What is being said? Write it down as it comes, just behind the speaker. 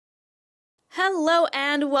Hello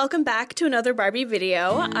and welcome back to another Barbie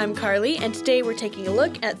video. I'm Carly and today we're taking a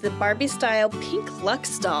look at the Barbie Style pink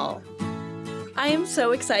Luxe doll. I am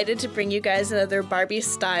so excited to bring you guys another Barbie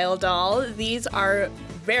Style doll. These are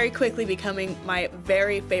very quickly becoming my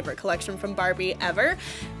very favorite collection from Barbie ever,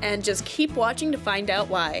 and just keep watching to find out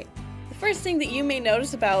why. The first thing that you may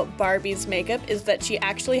notice about Barbie's makeup is that she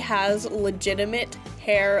actually has legitimate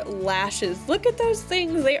hair lashes. Look at those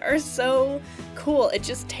things, they are so cool. It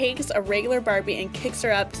just takes a regular Barbie and kicks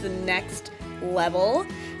her up to the next level.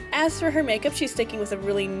 As for her makeup, she's sticking with a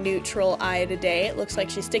really neutral eye today. It looks like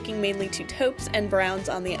she's sticking mainly to taupes and browns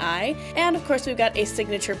on the eye. And of course we've got a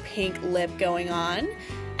signature pink lip going on.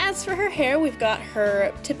 As for her hair, we've got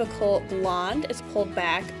her typical blonde. It's pulled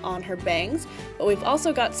back on her bangs, but we've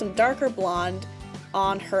also got some darker blonde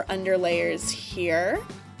on her underlayers here.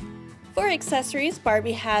 For accessories,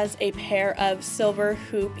 Barbie has a pair of silver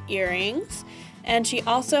hoop earrings, and she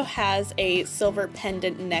also has a silver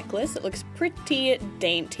pendant necklace. It looks pretty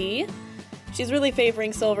dainty. She's really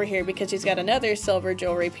favoring silver here because she's got another silver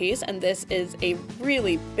jewelry piece, and this is a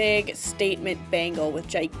really big statement bangle with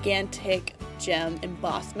gigantic gem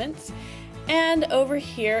embossments. And over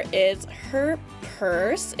here is her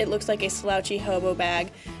purse. It looks like a slouchy hobo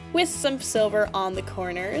bag with some silver on the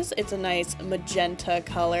corners. It's a nice magenta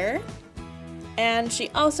color. And she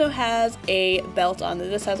also has a belt on.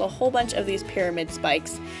 This has a whole bunch of these pyramid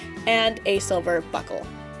spikes and a silver buckle.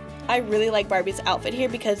 I really like Barbie's outfit here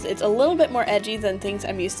because it's a little bit more edgy than things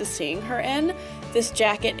I'm used to seeing her in. This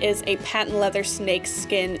jacket is a patent leather snake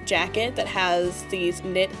skin jacket that has these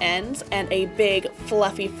knit ends and a big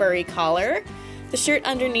fluffy furry collar. The shirt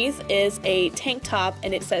underneath is a tank top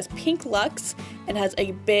and it says Pink Luxe and has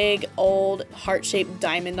a big old heart-shaped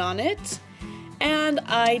diamond on it. And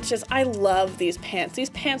I love these pants. These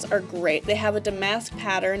pants are great. They have a damask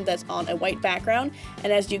pattern that's on a white background,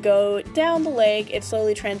 and as you go down the leg, it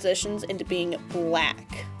slowly transitions into being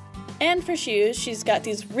black. And for shoes, she's got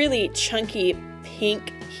these really chunky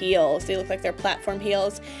pink heels. They look like they're platform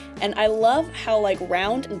heels, and I love how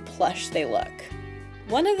round and plush they look.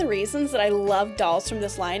 One of the reasons that I love dolls from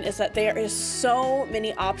this line is that there is so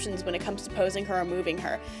many options when it comes to posing her or moving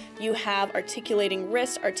her. You have articulating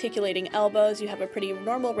wrists, articulating elbows, you have a pretty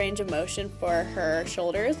normal range of motion for her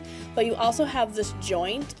shoulders, but you also have this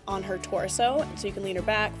joint on her torso, so you can lean her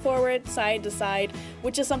back, forward, side to side,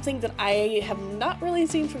 which is something that I have not really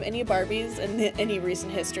seen from any Barbies in any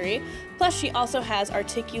recent history. Plus she also has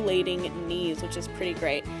articulating knees, which is pretty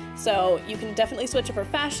great. So you can definitely switch up her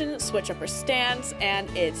fashion, switch up her stance, and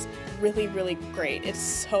it's really, really great. It's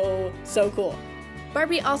so cool.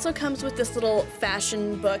 Barbie also comes with this little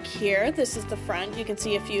fashion book here. This is the front. You can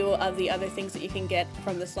see a few of the other things that you can get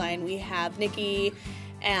from this line. We have Nikki,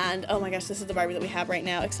 and oh my gosh, this is the Barbie that we have right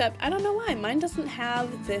now, except I don't know why. Mine doesn't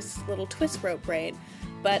have this little twist rope braid,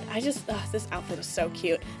 but this outfit is so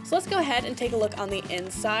cute. So let's go ahead and take a look on the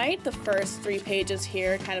inside. The first 3 pages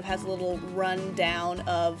here kind of has a little rundown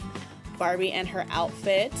of Barbie and her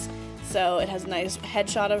outfit. So it has a nice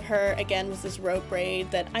headshot of her, again with this rope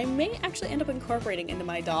braid that I may actually end up incorporating into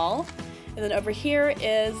my doll. And then over here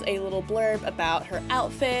is a little blurb about her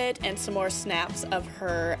outfit and some more snaps of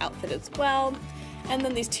her outfit as well. And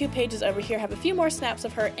then these 2 pages over here have a few more snaps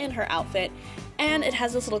of her in her outfit. And it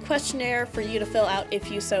has this little questionnaire for you to fill out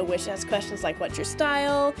if you so wish. It has questions like, what's your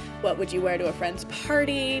style? What would you wear to a friend's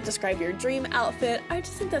party? Describe your dream outfit. I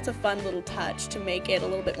just think that's a fun little touch to make it a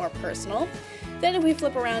little bit more personal. Then if we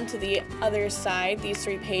flip around to the other side, these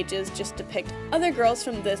 3 pages just depict other girls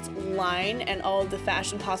from this line and all of the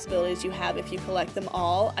fashion possibilities you have if you collect them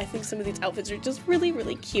all. I think some of these outfits are just really,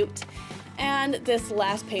 really cute. And this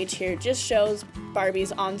last page here just shows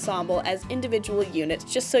Barbie's ensemble as individual units,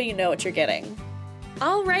 just so you know what you're getting.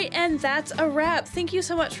 Alright, and that's a wrap. Thank you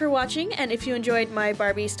so much for watching, and if you enjoyed my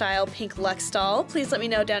Barbie Style pink Luxe doll, please let me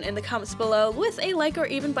know down in the comments below with a like or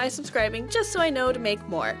even by subscribing, just so I know to make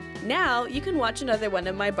more. Now, you can watch another one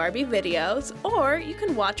of my Barbie videos, or you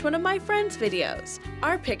can watch one of my friends' videos.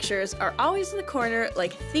 Our pictures are always in the corner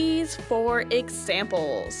like these 4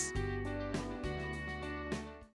 examples.